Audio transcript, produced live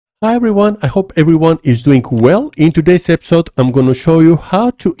Hi everyone, I hope everyone is doing well. In today's episode, I'm going to show you how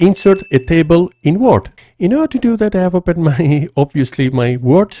to insert a table in Word. In order to do that, I have opened obviously my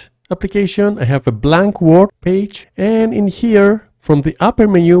Word application. I have a blank Word page, and in here, from the upper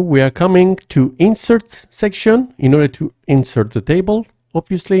menu, we are coming to Insert section in order to insert the table,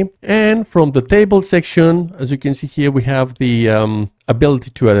 obviously. And from the Table section, as you can see here, we have the ability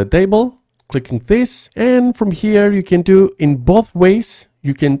to add a table. Clicking this, and from here you can do in both ways.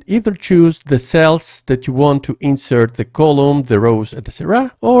 You can either choose the cells that you want to insert the column, the rows,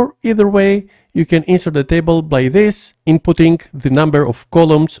 etc. Or either way, you can insert the table by this, inputting the number of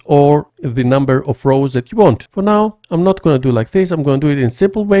columns or the number of rows that you want. For now, I'm not going to do like this. I'm going to do it in a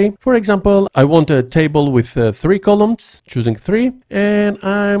simple way. For example, I want a table with 3 columns, choosing 3, and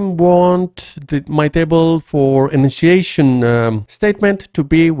I want my table for initiation statement to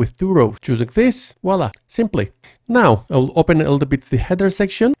be with 2 rows, choosing this. Voila, simply. Now I will open a little bit the header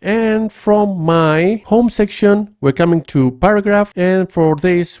section, and from my home section we're coming to paragraph, and for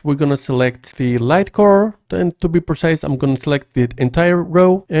this we're gonna select the light color, and to be precise I'm gonna select the entire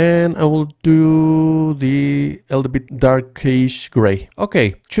row, and I will do a little bit darkish gray.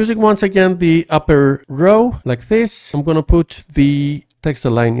 Okay, choosing once again the upper row like this. I'm gonna put the text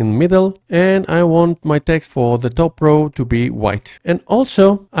align in the middle, and I want my text for the top row to be white. And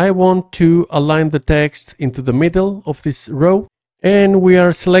also I want to align the text into the middle of this row, and we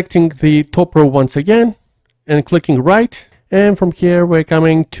are selecting the top row once again and clicking right, and from here we're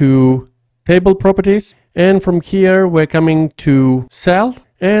coming to table properties, and from here we're coming to cell,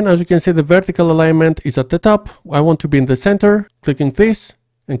 and as you can see the vertical alignment is at the top. I want to be in the center, clicking this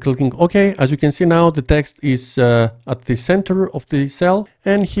and clicking OK. As you can see now the text is at the center of the cell,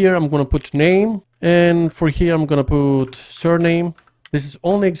 and here I'm going to put name, and for here I'm going to put surname. This is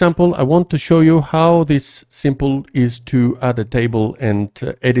only example. I want to show you how this simple is to add a table and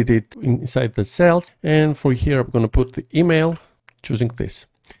edit it inside the cells, and for here I'm going to put the email, choosing this.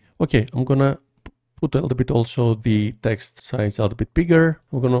 Okay, I'm going to put a little bit also the text size a little bit bigger.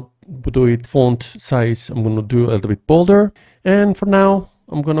 I'm going to do it font size, I'm going to do a little bit bolder, and for now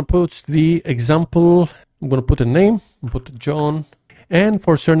I'm going to put the example. I'm going to put a name, put John, and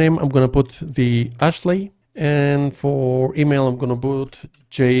for surname I'm going to put the Ashley, and for email I'm going to put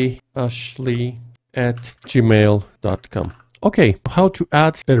jashley@gmail.com. Okay, how to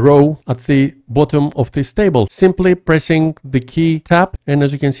add a row at the bottom of this table? Simply pressing the key tab, and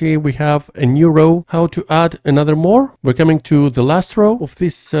as you can see we have a new row. How to add another more? We're coming to the last row of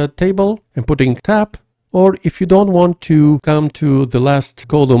this table and putting tab. Or if you don't want to come to the last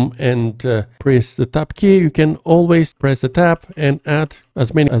column and press the tab key, you can always press the tab and add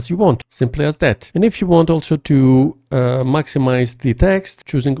as many as you want, simply as that. And if you want also to maximize the text,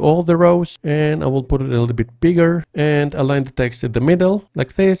 choosing all the rows, and I will put it a little bit bigger and align the text in the middle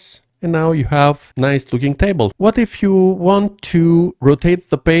like this. And now you have nice looking table. What if you want to rotate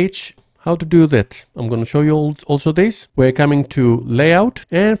the page? How to do that? I'm going to show you also this. We're coming to layout,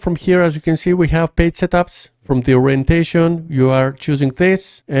 and from here as you can see we have page setups. From the orientation you are choosing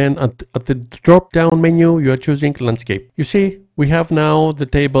this, and at the drop down menu you are choosing landscape. You see we have now the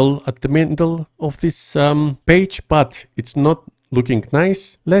table at the middle of this page, but it's not looking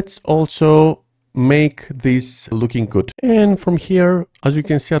nice. Let's also make this looking good. And from here as you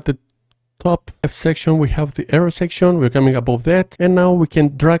can see at the top left section we have the arrow section. We're coming above that, and now we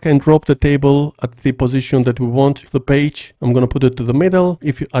can drag and drop the table at the position that we want the page. I'm going to put it to the middle.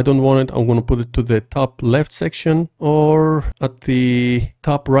 If I don't want it, I'm going to put it to the top left section, or at the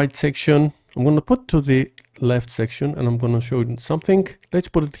top right section. I'm going to put to the left section, and I'm going to show you something. Let's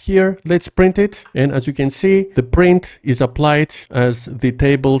put it here, let's print it, and as you can see the print is applied as the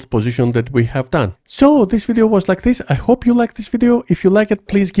table's position that we have done. So this video was like this. I hope you like this video. If you like it,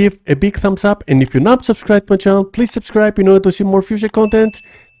 please give a big thumbs up, and if you're not subscribed to my channel, please subscribe in order to see more future content.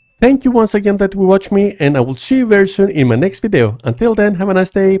 Thank you once again that you watched me, and I will see you very soon in my next video. Until then, have a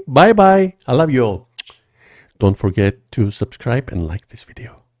nice day. Bye bye. I love you all. Don't forget to subscribe and like this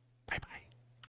video.